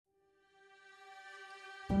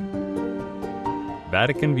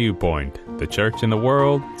Vatican Viewpoint, the Church in the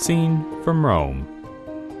World, seen from Rome.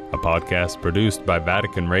 A podcast produced by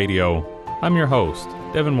Vatican Radio. I'm your host,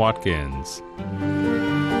 Devin Watkins.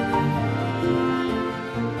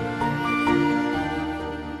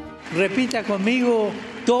 Repita conmigo,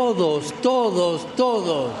 todos, todos,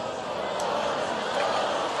 todos.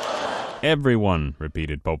 Everyone,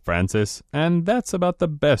 repeated Pope Francis, and that's about the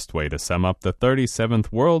best way to sum up the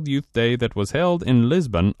 37th World Youth Day that was held in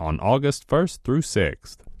Lisbon on August 1st through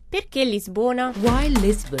 6th. Perché Lisbona? Why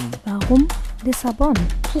Lisbon? Warum Lissabon?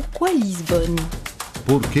 Pourquoi Lisbonne?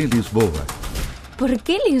 ¿Por qué Lisboa? ¿Por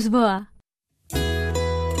qué Lisboa?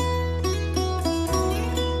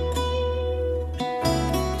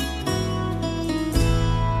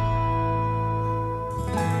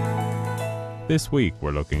 This week,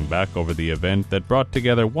 we're looking back over the event that brought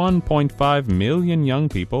together 1.5 million young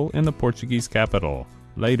people in the Portuguese capital.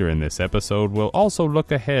 Later in this episode, we'll also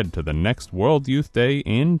look ahead to the next World Youth Day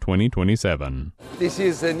in 2027. This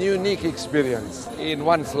is a unique experience in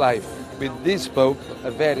one's life. With this Pope,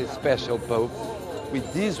 a very special Pope, with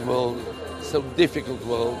this world, so difficult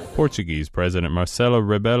world. Portuguese President Marcelo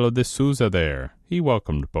Rebelo de Sousa there. He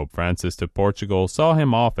welcomed Pope Francis to Portugal, saw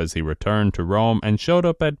him off as he returned to Rome, and showed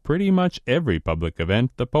up at pretty much every public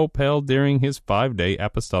event the Pope held during his 5-day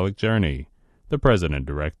apostolic journey. The President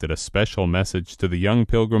directed a special message to the young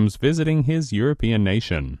pilgrims visiting his European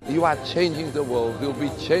nation. You are changing the world. You'll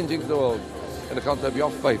be changing the world on account of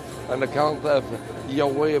your faith, on account of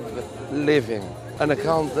your way of living, on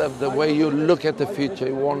account of the way you look at the future.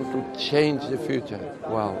 You want to change the future.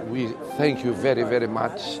 Well, we thank you very, very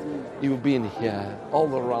much. You've been here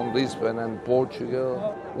all around Lisbon and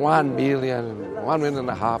Portugal. 1 million, 1.5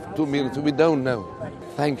 million, 2 million, we don't know.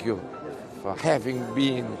 Thank you for having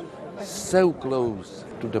been so close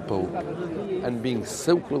to the Pope and being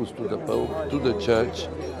so close to the Pope, to the Church,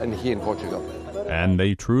 and here in Portugal. And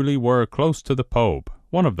they truly were close to the Pope.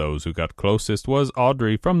 One of those who got closest was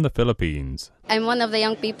Audrey from the Philippines. I'm one of the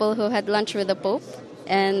young people who had lunch with the Pope,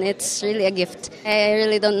 and it's really a gift. I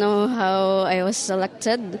really don't know how I was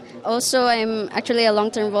selected. Also, I'm actually a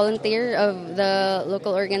long-term volunteer of the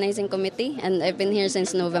local organizing committee, and I've been here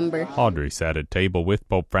since November. Audrey sat at table with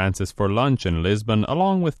Pope Francis for lunch in Lisbon,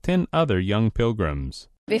 along with 10 other young pilgrims.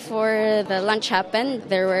 Before the lunch happened,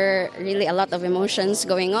 there were really a lot of emotions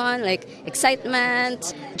going on, like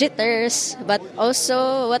excitement, jitters, but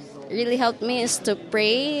also what really helped me is to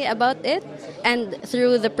pray about it. And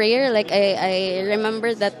through the prayer, I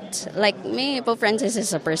remember that, like me, Pope Francis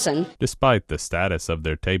is a person. Despite the status of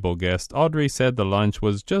their table guest, Audrey said the lunch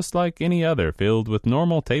was just like any other, filled with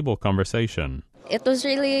normal table conversation. It was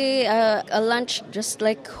really a lunch just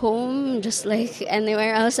like home, just like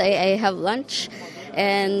anywhere else I have lunch.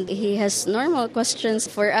 And he has normal questions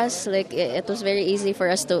for us. Like, it was very easy for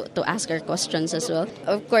us to ask our questions as well.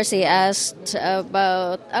 Of course, he asked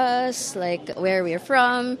about us, like where we're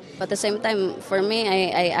from. But at the same time, for me,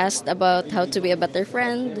 I asked about how to be a better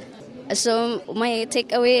friend. So my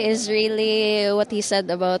takeaway is really what he said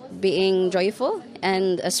about being joyful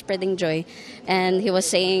and spreading joy. And he was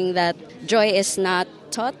saying that joy is not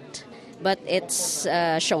taught, but it's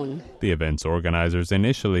shown. The event's organizers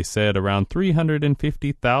initially said around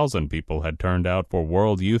 350,000 people had turned out for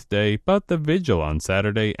World Youth Day, but the vigil on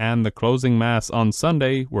Saturday and the closing mass on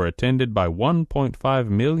Sunday were attended by 1.5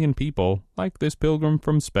 million people, like this pilgrim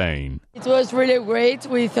from Spain. It was really great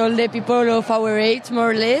with all the people of our age,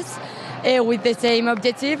 more or less, with the same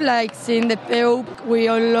objective, like seeing the Pope. We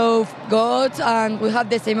all love God and we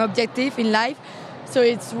have the same objective in life. So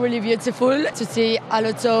it's really beautiful to see a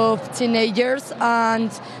lot of teenagers and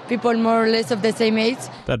people more or less of the same age.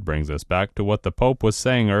 That brings us back to what the Pope was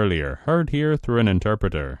saying earlier, heard here through an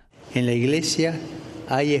interpreter. En la iglesia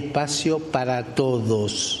hay espacio para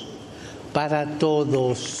todos. Para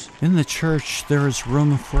todos. In the church, there is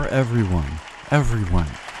room for everyone. Everyone.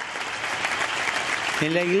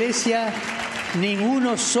 En la iglesia,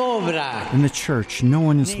 ninguno sobra. In the church, no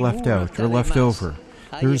one is left out or left over.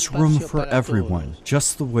 There is room for everyone,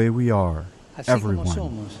 just the way we are.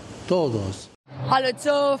 Everyone. Todos. A lot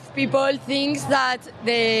of people think that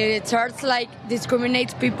the church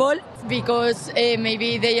discriminates people because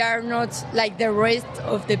maybe they are not like the rest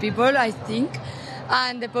of the people, I think.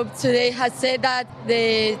 And the Pope today has said that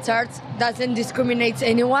the church doesn't discriminate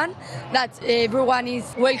anyone, that everyone is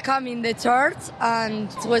welcome in the church, and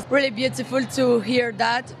it was really beautiful to hear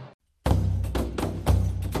that.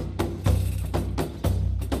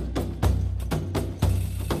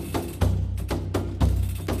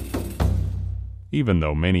 Even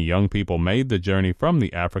though many young people made the journey from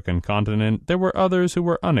the African continent, there were others who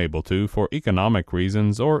were unable to for economic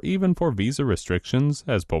reasons or even for visa restrictions,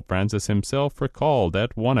 as Pope Francis himself recalled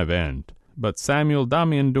at one event. But Samuel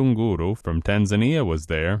Damian Dunguru from Tanzania was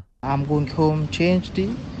there. I'm going home changed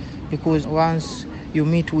because once you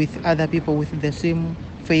meet with other people with the same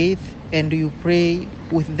faith and you pray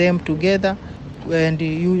with them together and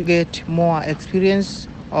you get more experience,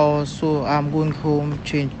 also I'm going home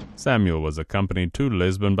changed. Samuel was accompanied to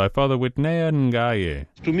Lisbon by Father Witnea Ngaye.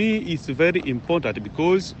 To me, it's very important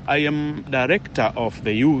because I am director of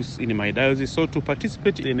the youth in my diocese, so to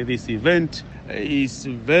participate in this event is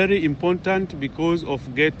very important because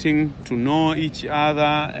of getting to know each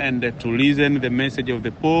other and to listen the message of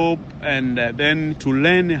the Pope and then to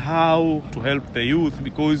learn how to help the youth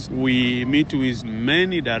because we meet with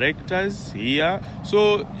many directors here,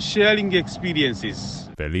 so sharing experiences.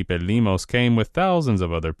 Felipe Limos came with thousands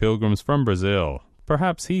of other pilgrims from Brazil.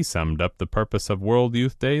 Perhaps he summed up the purpose of World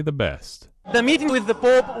Youth Day the best. The meeting with the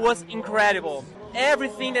Pope was incredible.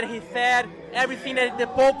 Everything that he said, everything that the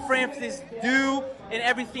Pope Francis do, and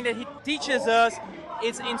everything that he teaches us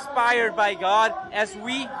is inspired by God as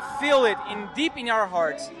we feel it deep in our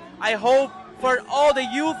hearts. I hope for all the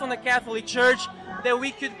youth on the Catholic Church that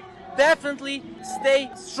we could definitely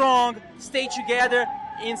stay strong, stay together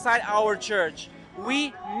inside our church.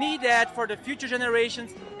 We need that for the future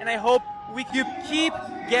generations, and I hope we could keep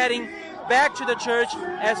getting back to the church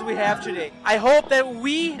as we have today. I hope that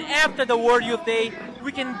we, after the World Youth Day,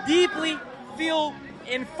 we can deeply feel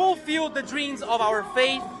and fulfill the dreams of our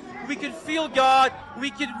faith. We could feel God,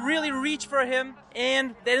 we could really reach for Him,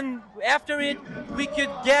 and then after it, we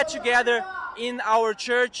could get together in our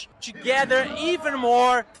church, together even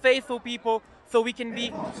more faithful people, so we can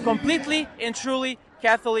be completely and truly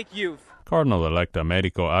Catholic youth. Cardinal-elect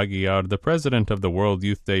Americo Aguiar, the president of the World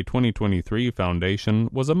Youth Day 2023 Foundation,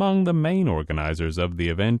 was among the main organizers of the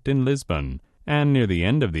event in Lisbon. And near the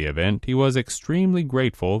end of the event, he was extremely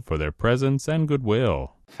grateful for their presence and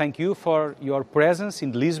goodwill. Thank you for your presence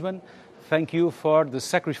in Lisbon. Thank you for the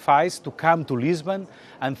sacrifice to come to Lisbon.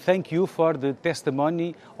 And thank you for the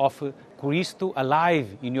testimony of Cristo alive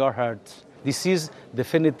in your hearts. This is the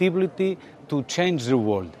definitivity to change the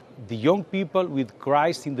world. The young people with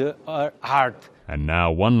Christ in the heart. And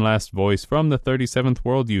now one last voice from the 37th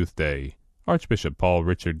World Youth Day. Archbishop Paul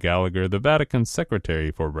Richard Gallagher, the Vatican's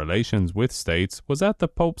Secretary for Relations with States, was at the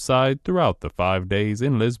Pope's side throughout the 5 days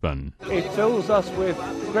in Lisbon. It fills us with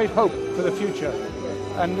great hope for the future.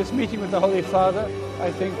 And this meeting with the Holy Father,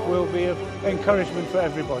 I think, will be of encouragement for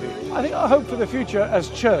everybody. I think our hope for the future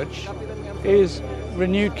as Church is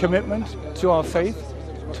renewed commitment to our faith,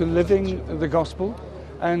 to living the gospel,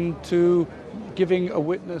 and to giving a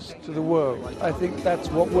witness to the world. I think that's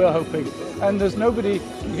what we're hoping. And there's nobody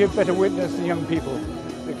who give better witness than young people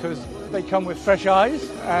because they come with fresh eyes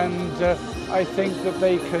and I think that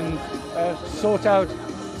they can sort out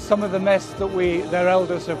some of the mess that their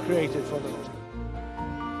elders have created for them.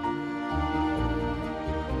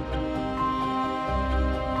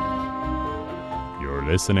 You're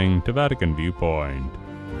listening to Vatican Viewpoint.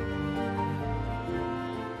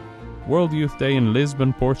 World Youth Day in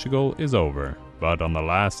Lisbon, Portugal is over, but on the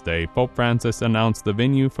last day, Pope Francis announced the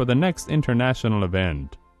venue for the next international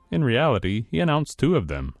event. In reality, he announced 2 of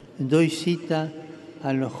them. Doy cita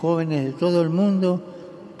a los jóvenes de todo el mundo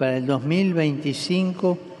para el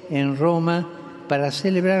 2025 en Roma para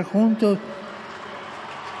celebrar juntos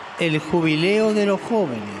el jubileo de los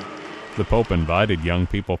jóvenes. The Pope invited young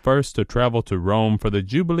people first to travel to Rome for the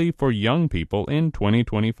Jubilee for Young People in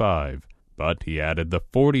 2025. But he added the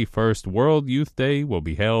 41st World Youth Day will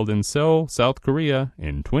be held in Seoul, South Korea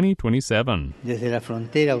in 2027.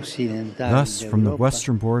 Thus, from the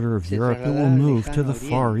western border of Europe, it will move to the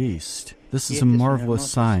Far East. This is a marvelous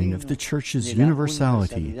sign of the Church's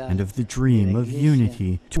universality and of the dream of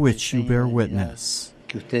unity to which you bear witness.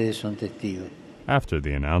 After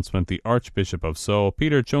the announcement, the Archbishop of Seoul,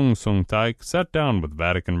 Peter Chung Sung Taik, sat down with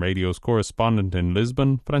Vatican Radio's correspondent in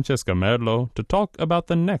Lisbon, Francesca Merlo, to talk about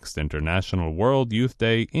the next International World Youth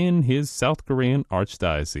Day in his South Korean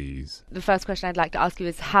Archdiocese. The first question I'd like to ask you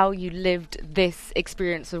is how you lived this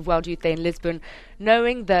experience of World Youth Day in Lisbon,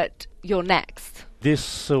 knowing that you're next.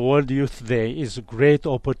 This World Youth Day is a great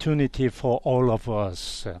opportunity for all of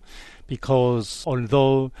us because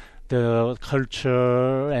although the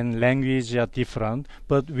culture and language are different,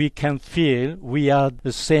 but we can feel we are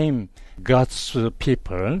the same God's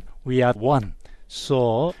people. We are one.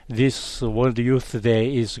 So this World Youth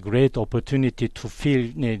Day is a great opportunity to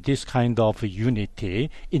feel this kind of unity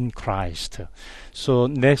in Christ. So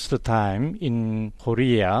next time in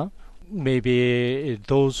Korea, maybe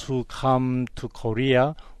those who come to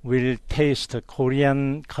Korea will taste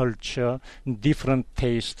Korean culture, different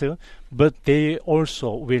taste, but they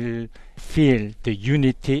also will feel the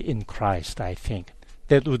unity in Christ, I think.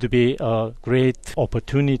 That would be a great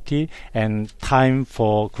opportunity and time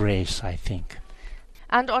for grace, I think.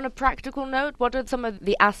 And on a practical note, what are some of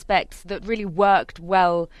the aspects that really worked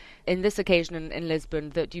well in this occasion in Lisbon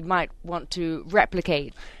that you might want to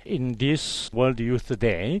replicate? In this World Youth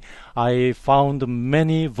Day, I found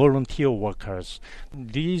many volunteer workers.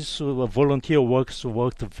 These volunteer workers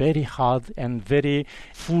worked very hard and very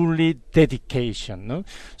fully dedication.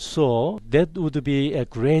 So that would be a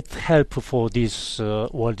great help for this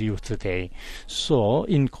World Youth Day. So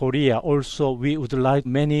in Korea also we would like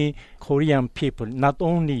many Korean people, not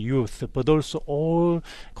only youth, but also all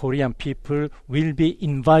Korean people will be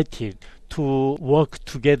invited to work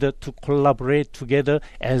together, to collaborate together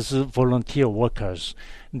as volunteer workers.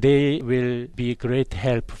 They will be great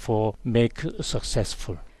help for make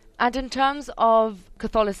successful. And in terms of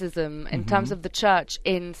Catholicism, in terms of the church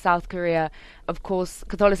in South Korea, of course,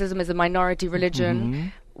 Catholicism is a minority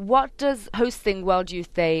religion. What does hosting World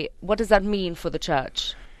Youth Day, what does that mean for the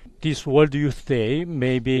church? This World Youth Day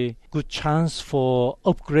may be a good chance for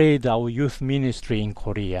upgrade our youth ministry in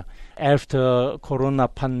Korea. After corona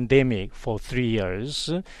pandemic for 3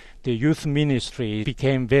 years, the youth ministry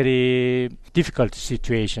became very difficult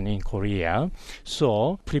situation in Korea.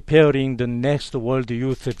 So preparing the next World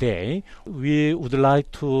Youth Day, we would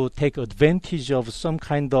like to take advantage of some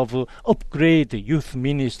kind of upgrade youth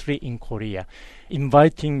ministry in Korea,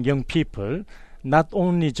 inviting young people, not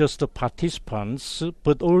only just the participants,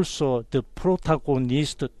 but also the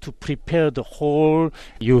protagonists to prepare the whole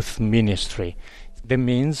youth ministry. That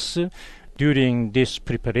means during this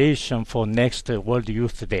preparation for next World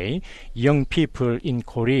Youth Day, young people in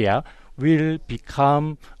Korea will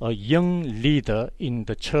become a young leader in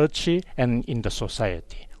the church and in the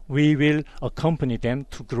society. We will accompany them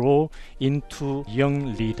to grow into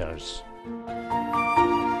young leaders.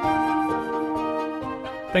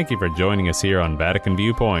 Thank you for joining us here on Vatican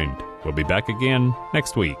Viewpoint. We'll be back again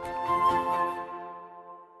next week.